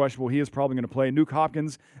 He is questionable. He is probably going to play. Nuke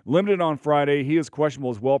Hopkins, limited on Friday. He is questionable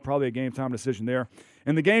as well. Probably a game-time decision there.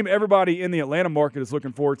 And the game everybody in the Atlanta market is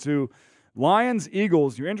looking forward to, Lions,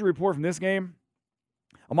 Eagles, your injury report from this game.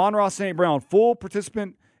 Amon-Ra St. Brown, full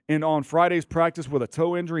participant on Friday's practice with a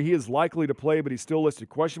toe injury. He is likely to play, but he's still listed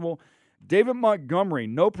questionable. David Montgomery,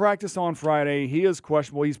 no practice on Friday. He is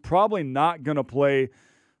questionable. He's probably not going to play,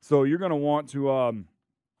 so you're going to want to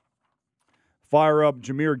fire up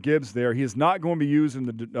Jahmyr Gibbs there. He is not going to be used in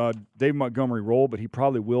the David Montgomery role, but he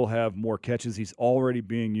probably will have more catches. He's already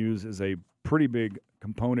being used as a pretty big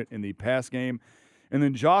component in the pass game. And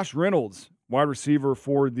then Josh Reynolds, wide receiver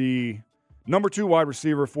for the number 2 wide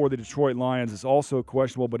receiver for the Detroit Lions, is also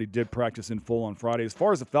questionable, but he did practice in full on Friday. As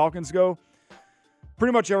far as the Falcons go,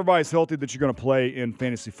 pretty much everybody's healthy that you're going to play in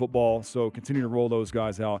fantasy football, so continue to roll those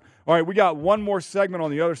guys out. All right, we got one more segment on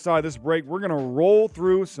the other side of this break. We're going to roll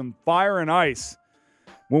through some fire and ice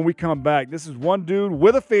when we come back. This is One Dude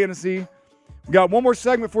with a Fantasy. We got one more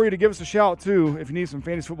segment for you to give us a shout, too, if you need some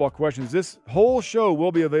fantasy football questions. This whole show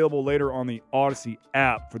will be available later on the Odyssey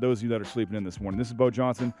app for those of you that are sleeping in this morning. This is Beau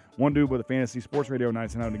Johnson, One Dude with a Fantasy, Sports Radio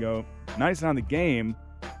 99 to go, 99 the game,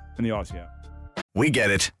 and the Odyssey app. We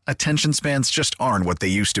get it. Attention spans just aren't what they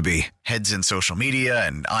used to be. Heads in social media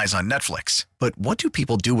and eyes on Netflix. But what do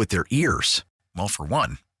people do with their ears? Well, for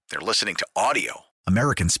one, they're listening to audio.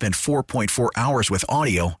 Americans spend 4.4 hours with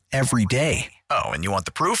audio every day. Oh, and you want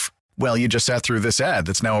the proof? Well, you just sat through this ad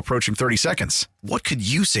that's now approaching 30 seconds. What could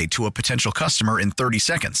you say to a potential customer in 30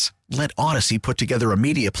 seconds? Let Odyssey put together a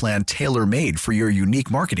media plan tailor-made for your unique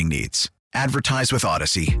marketing needs. Advertise with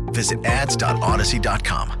Odyssey. Visit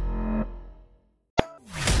ads.odyssey.com.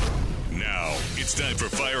 Now, it's time for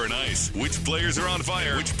Fire and Ice. Which players are on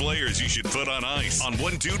fire? Which players you should put on ice? On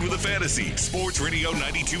One Dude with a Fantasy. Sports Radio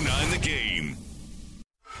 92.9 The Game.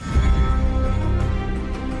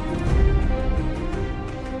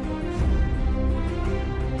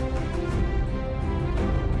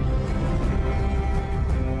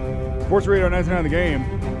 Sports Radio 99 The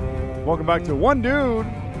Game. Welcome back to One Dude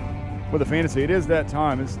with a Fantasy. It is that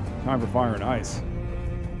time. It's time for Fire and Ice.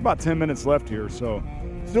 About 10 minutes left here, so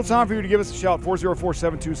still time for you to give us a shout.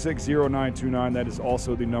 404-726-0929. That is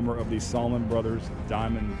also the number of the Solomon Brothers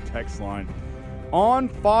Diamond text line. On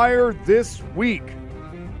fire this week,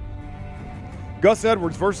 Gus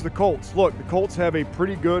Edwards versus the Colts. Look, the Colts have a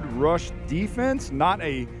pretty good rush defense, not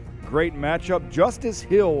a great matchup. Justice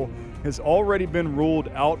Hill has already been ruled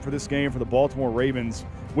out for this game for the Baltimore Ravens,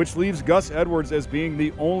 which leaves Gus Edwards as being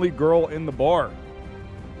the only girl in the bar.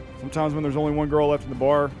 Sometimes when there's only one girl left in the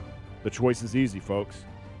bar, the choice is easy, folks.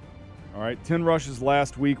 All right, 10 rushes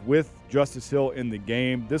last week with Justice Hill in the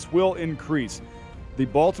game. This will increase. The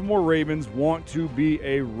Baltimore Ravens want to be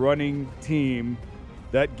a running team.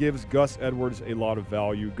 That gives Gus Edwards a lot of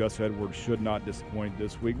value. Gus Edwards should not disappoint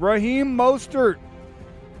this week. Raheem Mostert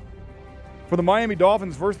for the Miami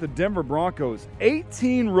Dolphins versus the Denver Broncos.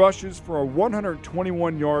 18 rushes for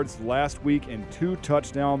 121 yards last week and 2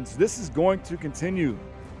 touchdowns. This is going to continue.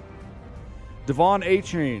 Devon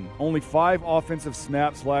Achane, only 5 offensive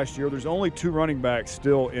snaps last year. There's only 2 running backs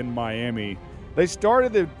still in Miami. They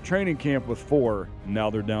started the training camp with 4. Now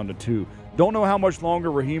they're down to 2. Don't know how much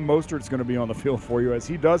longer Raheem Mostert's going to be on the field for you, as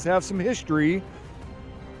he does have some history.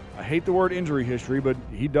 I hate the word injury history, but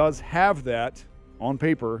he does have that on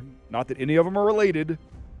paper. Not that any of them are related.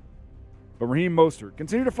 But Raheem Mostert,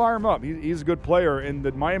 continue to fire him up. He's a good player, and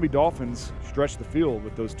the Miami Dolphins stretch the field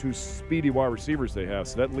with those 2 speedy wide receivers they have.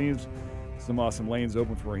 So that leaves some lanes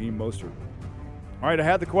open for Raheem Mostert. All right, I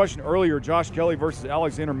had the question earlier, Josh Kelly versus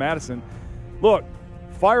Alexander Mattison. Look,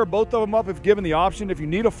 fire both of them up if given the option. If you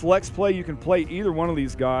need a flex play, you can play either one of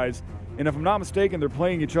these guys. And if I'm not mistaken, they're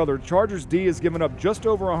playing each other. Chargers D has given up just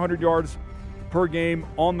over 100 yards per game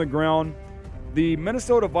on the ground. The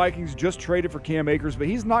Minnesota Vikings just traded for Cam Akers, but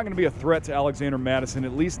he's not going to be a threat to Alexander Mattison,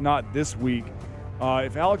 at least not this week.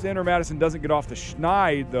 If Alexander Mattison doesn't get off the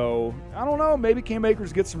schneid, though, I don't know. Maybe Cam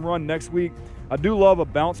Akers gets some run next week. I do love a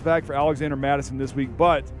bounce back for Alexander Mattison this week,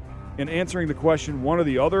 but in answering the question, one or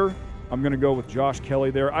the other, I'm going to go with Josh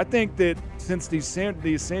Kelly there. I think that since the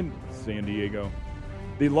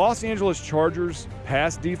Los Angeles Chargers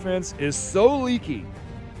pass defense is so leaky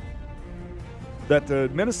that the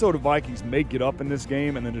Minnesota Vikings may get up in this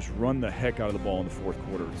game and then just run the heck out of the ball in the fourth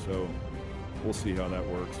quarter. So we'll see how that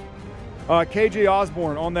works. KJ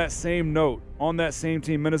Osborne on that same note, on that same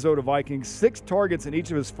team, Minnesota Vikings, 6 targets in each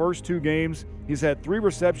of his first 2 games. He's had 3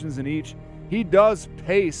 receptions in each. He does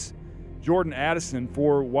pace Jordan Addison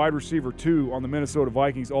for wide receiver 2 on the Minnesota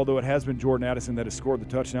Vikings, although it has been Jordan Addison that has scored the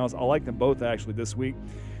touchdowns. I like them both actually this week.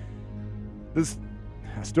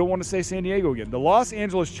 I still want to say San Diego again. The Los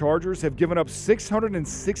Angeles Chargers have given up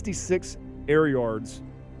 666 air yards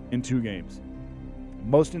in 2 games,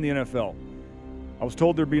 most in the NFL. I was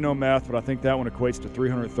told there'd be no math, but I think that one equates to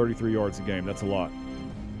 333 yards a game. That's a lot.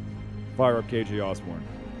 Fire up KJ Osborne.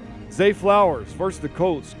 Zay Flowers versus the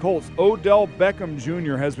Colts. Odell Beckham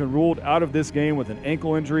Jr. has been ruled out of this game with an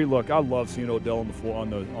ankle injury. Look, I love seeing Odell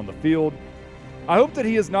on the field. I hope that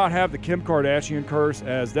he does not have the Kim Kardashian curse,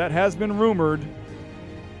 as that has been rumored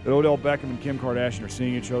that Odell Beckham and Kim Kardashian are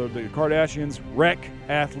seeing each other. The Kardashians wreck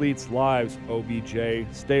athletes' lives, OBJ.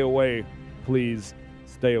 Stay away, please.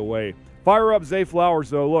 Stay away. Fire up Zay Flowers,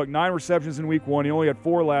 though. Look, 9 receptions in week 1. He only had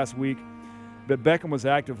 4 last week, but Beckham was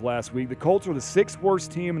active last week. The Colts are the 6th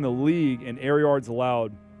worst team in the league in air yards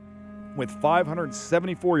allowed, with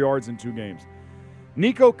 574 yards in 2 games.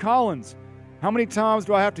 Nico Collins. How many times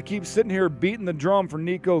do I have to keep sitting here beating the drum for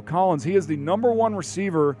Nico Collins? He is the number 1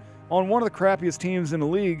 receiver on one of the crappiest teams in the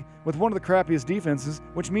league with one of the crappiest defenses,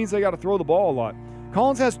 which means they got to throw the ball a lot.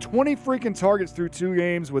 Collins has 20 freaking targets through 2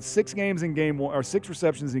 games with 6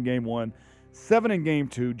 receptions in game 1, 7 in game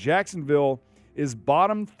 2. Jacksonville is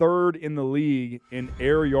bottom 3rd in the league in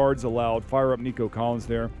air yards allowed. Fire up Nico Collins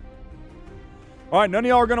there. All right, none of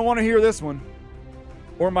y'all are going to want to hear this one,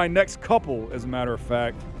 or my next couple, as a matter of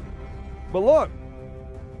fact. But look,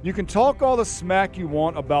 you can talk all the smack you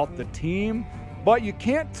want about the team, but you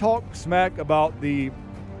can't talk smack about the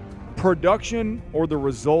production or the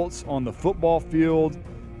results on the football field.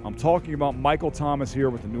 I'm talking about Michael Thomas here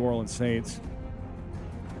with the New Orleans Saints.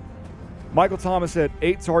 Michael Thomas had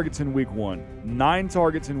 8 targets in week 1, 9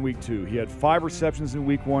 targets in week 2. He had 5 receptions in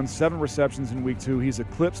week 1, 7 receptions in week 2. He's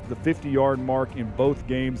eclipsed the 50-yard mark in both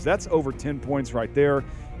games. That's over 10 points right there.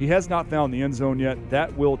 He has not found the end zone yet.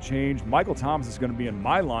 That will change. Michael Thomas is going to be in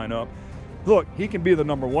my lineup. Look, he can be the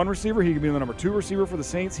number 1 receiver. He can be the number 2 receiver for the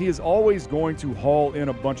Saints. He is always going to haul in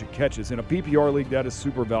a bunch of catches. In a PPR league, that is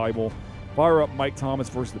super valuable. Fire up Mike Thomas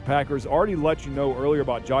versus the Packers. Already let you know earlier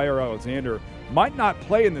about Jair Alexander. Might not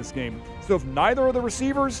play in this game. So if neither of the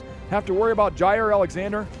receivers have to worry about Jair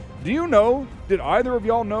Alexander, do you know, did either of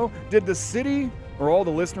y'all know, did the city or all the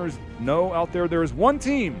listeners know out there is one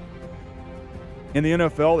team in the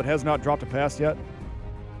NFL that has not dropped a pass yet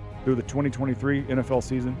through the 2023 NFL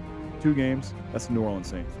season? 2 games. That's the New Orleans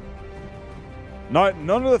Saints. None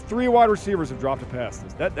of the 3 wide receivers have dropped a pass.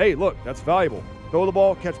 Hey, look, that's valuable. Throw the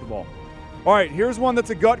ball, catch the ball. All right, here's one that's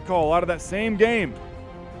a gut call out of that same game.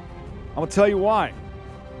 I'm going to tell you why.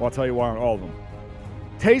 Well, I'll tell you why on all of them.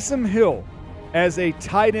 Taysom Hill as a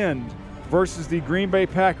tight end versus the Green Bay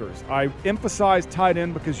Packers. I emphasize tight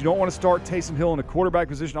end because you don't want to start Taysom Hill in a quarterback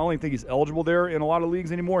position. I don't even think he's eligible there in a lot of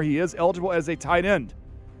leagues anymore. He is eligible as a tight end.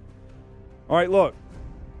 All right, look.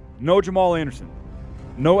 No Jamal Anderson.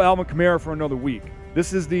 No Alvin Kamara for another week.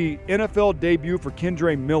 This is the NFL debut for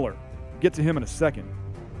Kendre Miller. Get to him in a second.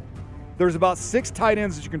 There's about 6 tight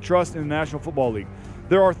ends that you can trust in the National Football League.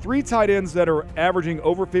 There are 3 tight ends that are averaging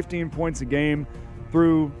over 15 points a game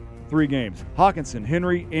through 3 games. Hawkinson,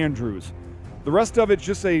 Henry, Andrews. The rest of it's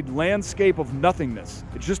just a landscape of nothingness.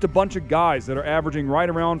 It's just a bunch of guys that are averaging right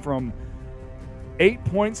around from 8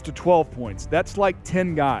 points to 12 points. That's like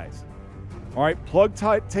 10 guys. All right, plug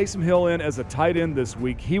Taysom Hill in as a tight end this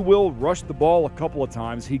week. He will rush the ball a couple of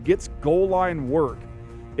times. He gets goal line work.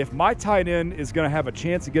 If my tight end is going to have a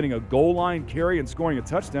chance of getting a goal line carry and scoring a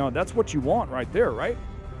touchdown, that's what you want right there, right?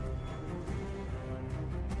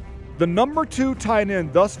 The number 2 tight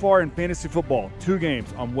end thus far in fantasy football, 2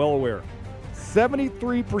 games, I'm well aware.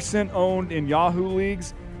 73% owned in Yahoo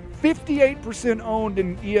leagues, 58% owned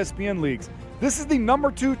in ESPN leagues. This is the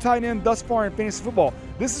number 2 tight end thus far in fantasy football.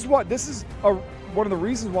 This is one of the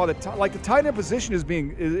reasons why the tight end position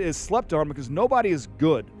is slept on, because nobody is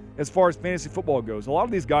good as far as fantasy football goes. A lot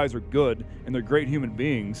of these guys are good and they're great human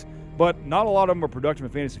beings, but not a lot of them are productive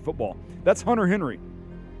in fantasy football. That's Hunter Henry.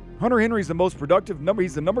 Hunter Henry is the most productive number.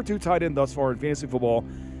 He's the number 2 tight end thus far in fantasy football.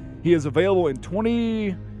 He is available in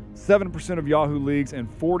 27% of Yahoo leagues and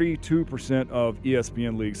 42% of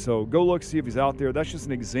ESPN leagues. So go look, see if he's out there. That's just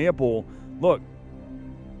an example. Look,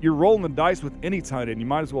 you're rolling the dice with any tight end. You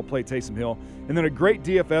might as well play Taysom Hill. And then a great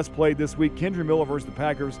DFS play this week, Kendre Miller versus the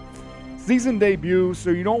Packers. Season debut,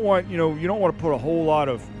 so you don't want to put a whole lot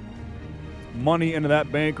of money into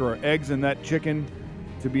that bank or eggs in that chicken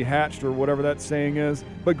to be hatched or whatever that saying is.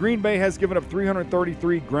 But Green Bay has given up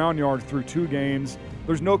 333 ground yards through 2 games.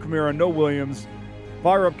 There's no Kamara, no Williams.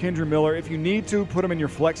 Fire up Kendre Miller. If you need to, put him in your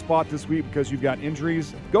flex spot this week because you've got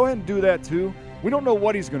injuries. Go ahead and do that too. We don't know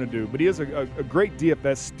what he's going to do, but he is a great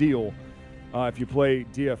DFS steal if you play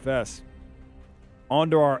DFS. On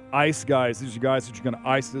to our ice guys. These are guys that you're going to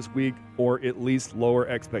ice this week or at least lower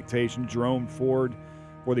expectations. Jerome Ford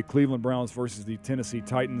for the Cleveland Browns versus the Tennessee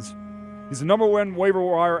Titans. He's the number one waiver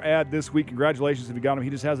wire ad this week. Congratulations if you got him. He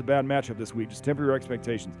just has a bad matchup this week. Just temper your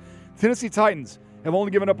expectations. Tennessee Titans have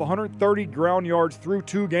only given up 130 ground yards through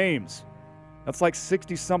 2 games. That's like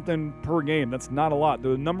 60-something per game. That's not a lot.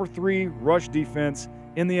 They're the number 3 rush defense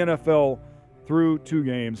in the NFL through 2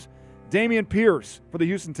 games. Dameon Pierce for the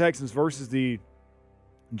Houston Texans versus the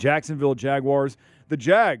Jacksonville Jaguars. The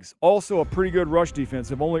Jags, also a pretty good rush defense,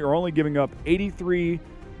 are only giving up 83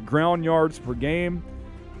 ground yards per game.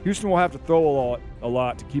 Houston will have to throw a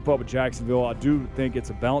lot to keep up with Jacksonville. I do think it's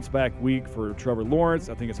a bounce-back week for Trevor Lawrence.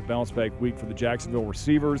 I think it's a bounce-back week for the Jacksonville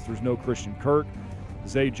receivers. There's no Christian Kirk.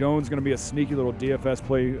 Zay Jones going to be a sneaky little DFS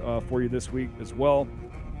play for you this week as well.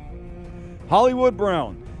 Hollywood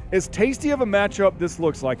Brown. As tasty of a matchup this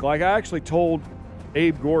looks like I actually told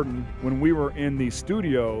Abe Gordon when we were in the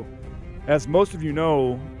studio, as most of you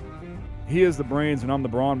know, he is the brains and I'm the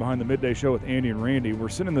brawn behind the Midday Show with Andy and Randy. We're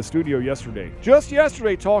sitting in the studio just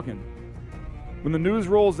yesterday talking, when the news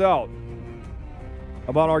rolls out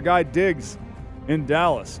about our guy Diggs in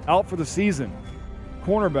Dallas, out for the season,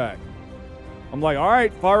 cornerback. I'm like, all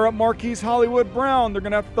right, fire up Marquise Hollywood Brown. They're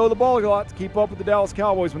going to have to throw the ball a lot to keep up with the Dallas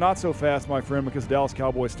Cowboys, but not so fast, my friend, because the Dallas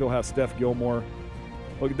Cowboys still have Steph Gilmore.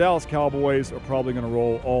 Look, the Dallas Cowboys are probably going to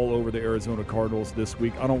roll all over the Arizona Cardinals this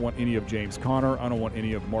week. I don't want any of James Conner. I don't want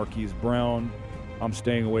any of Marquise Brown. I'm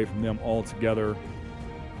staying away from them altogether.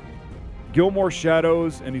 Gilmore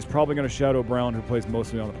shadows, and he's probably going to shadow Brown, who plays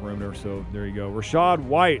mostly on the perimeter, so there you go. Rashad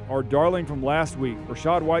White, our darling from last week.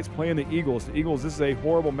 Rashad White's playing the Eagles. The Eagles, this is a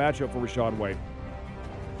horrible matchup for Rashad White.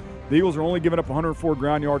 The Eagles are only giving up 104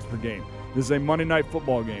 ground yards per game. This is a Monday Night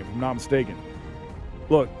Football game, if I'm not mistaken.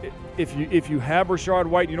 Look, if you have Rashad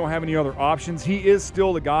White, you don't have any other options. He is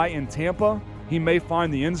still the guy in Tampa. He may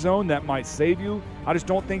find the end zone. That might save you. I just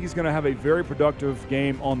don't think he's going to have a very productive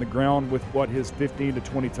game on the ground with what his 15 to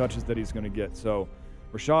 20 touches that he's going to get. So,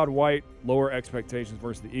 Rashad White, lower expectations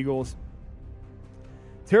versus the Eagles.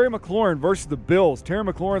 Terry McLaurin versus the Bills. Terry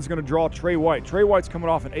McLaurin's going to draw Trey White. Trey White's coming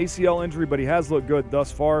off an ACL injury, but he has looked good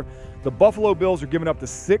thus far. The Buffalo Bills are giving up the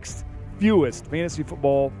 6th fewest fantasy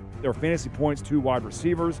points to wide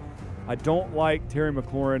receivers. I don't like Terry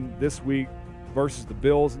McLaurin this week versus the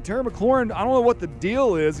Bills. And Terry McLaurin, I don't know what the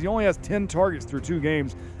deal is. He only has 10 targets through 2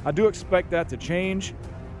 games. I do expect that to change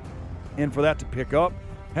and for that to pick up.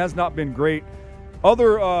 Has not been great.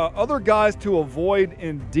 Other guys to avoid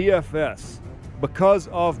in DFS because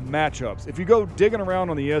of matchups. If you go digging around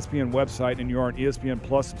on the ESPN website and you are an ESPN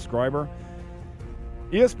Plus subscriber,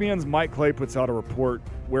 ESPN's Mike Clay puts out a report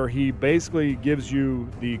where he basically gives you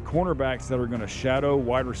the cornerbacks that are going to shadow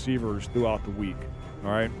wide receivers throughout the week. All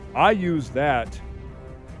right. I use that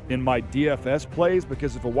in my DFS plays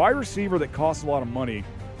because if a wide receiver that costs a lot of money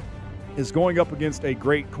is going up against a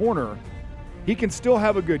great corner, he can still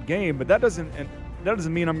have a good game, but that doesn't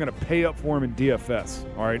mean I'm going to pay up for him in DFS.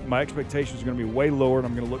 All right. My expectations are going to be way lower, and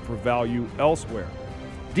I'm going to look for value elsewhere.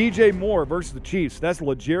 DJ Moore versus the Chiefs. That's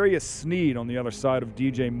L'Jarius Sneed on the other side of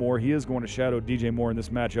DJ Moore. He is going to shadow DJ Moore in this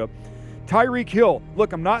matchup. Tyreek Hill.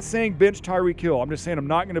 Look, I'm not saying bench Tyreek Hill. I'm just saying I'm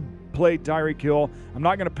not going to play Tyreek Hill. I'm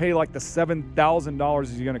not going to pay like the $7,000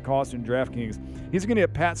 he's going to cost in DraftKings. He's going to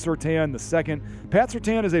get Pat Surtain the second. Pat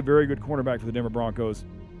Surtain is a very good cornerback for the Denver Broncos.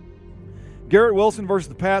 Garrett Wilson versus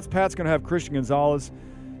the Pats. Pat's going to have Christian Gonzalez.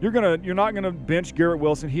 You're not going to bench Garrett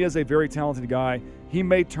Wilson. He is a very talented guy. He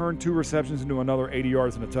may turn 2 receptions into another 80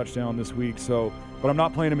 yards and a touchdown this week. But I'm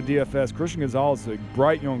not playing him in DFS. Christian Gonzalez is a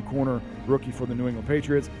bright young corner rookie for the New England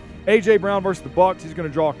Patriots. A.J. Brown versus the Bucs. He's going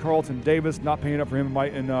to draw Carlton Davis. Not paying up for him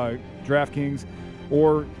in DraftKings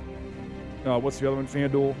or what's the other one?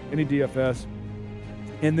 FanDuel. Any DFS.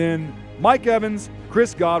 And then Mike Evans,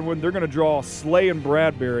 Chris Godwin. They're going to draw Slay and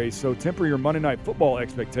Bradbury. So temper your Monday Night Football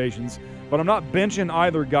expectations. But I'm not benching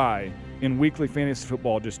either guy in weekly fantasy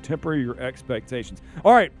football. Just temper your expectations.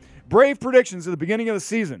 All right, Brave predictions at the beginning of the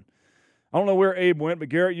season. I don't know where Abe went, but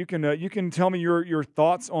Garrett, you can tell me your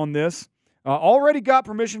thoughts on this. Already got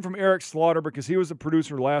permission from Eric Slaughter because he was the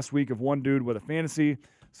producer last week of One Dude with a Fantasy.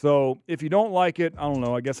 So if you don't like it, I don't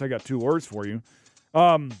know. I guess I got 2 words for you.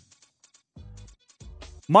 One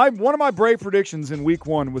of my Brave predictions in week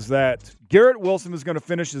 1 was that Garrett Wilson is going to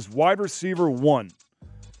finish as wide receiver 1.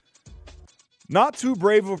 Not too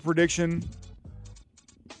brave of a prediction,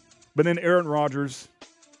 but then Aaron Rodgers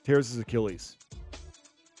tears his Achilles.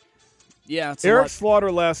 Yeah, Eric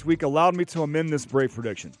Slaughter last week allowed me to amend this brave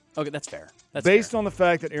prediction. Okay, that's fair. Based on the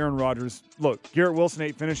fact that Aaron Rodgers, look, Garrett Wilson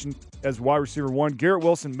ain't finishing as wide receiver 1. Garrett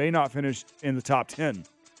Wilson may not finish in the top 10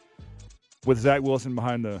 with Zach Wilson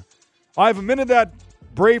behind the. I've amended that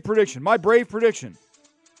brave prediction. My brave prediction: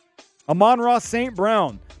 Amon-Ra St.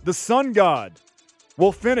 Brown, the Sun God,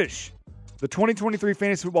 will finish the 2023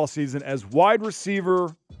 fantasy football season as wide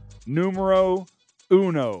receiver numero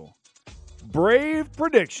uno. Brave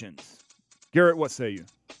predictions. Garrett, what say you?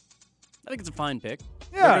 I think it's a fine pick.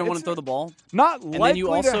 Yeah, They're going to want to throw the ball. Not And likely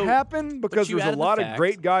then to happen because there's a lot of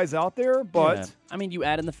great guys out there, but yeah. I mean, you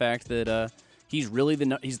add in the fact that he's really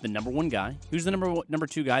he's the number one guy. Who's the number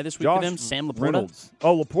two guy this week for them? Sam Laporta. Reynolds.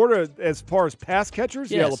 Oh, Laporta, as far as pass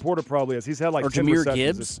catchers, Yes. yeah, Laporta probably is. He's had like or 10 Jahmyr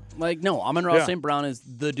receptions. Gibbs. Like, no, Amon-Ra St. Brown is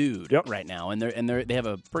the dude right now, and they have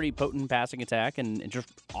a pretty potent passing attack and just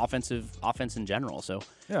offense in general. So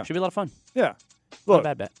Yeah. should be a lot of fun. Yeah. Not a Look,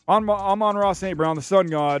 bad bet. Amon-Ra St. Brown, the Sun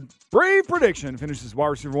God, brave prediction, finishes wide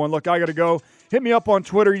receiver 1. Look, I got to go. Hit me up on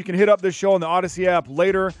Twitter. You can hit up this show on the Odyssey app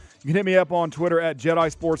later. You can hit me up on Twitter at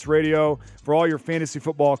Jedi Sports Radio for all your fantasy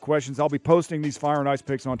football questions. I'll be posting these Fire and Ice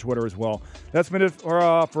picks on Twitter as well. That's been it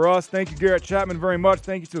for us. Thank you, Garrett Chapman, very much.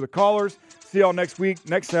 Thank you to the callers. See y'all next week,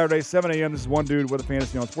 next Saturday, 7 a.m. This is One Dude with a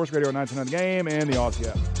Fantasy on Sports Radio 929 The Game and the Odyssey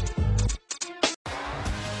app.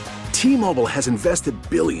 T-Mobile has invested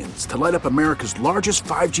billions to light up America's largest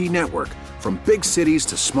 5G network, from big cities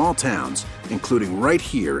to small towns, including right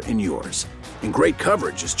here in yours. And great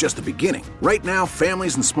coverage is just the beginning. Right now,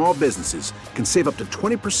 families and small businesses can save up to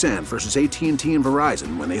 20% versus AT&T and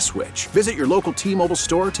Verizon when they switch. Visit your local T-Mobile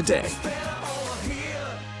store today.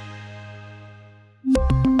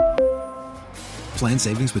 Plan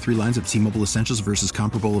savings with 3 lines of T-Mobile Essentials versus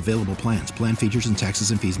comparable available plans. Plan features and taxes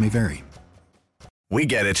and fees may vary. We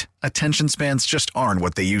get it. Attention spans just aren't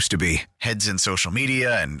what they used to be. Heads in social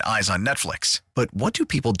media and eyes on Netflix. But what do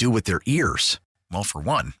people do with their ears? Well, for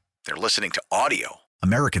one, they're listening to audio.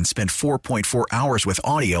 Americans spend 4.4 hours with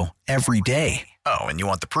audio every day. Oh, and you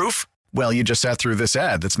want the proof? Well, you just sat through this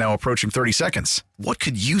ad that's now approaching 30 seconds. What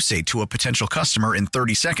could you say to a potential customer in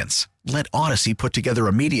 30 seconds? Let Odyssey put together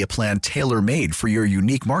a media plan tailor-made for your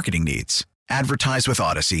unique marketing needs. Advertise with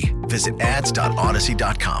Odyssey. Visit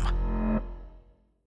ads.odyssey.com.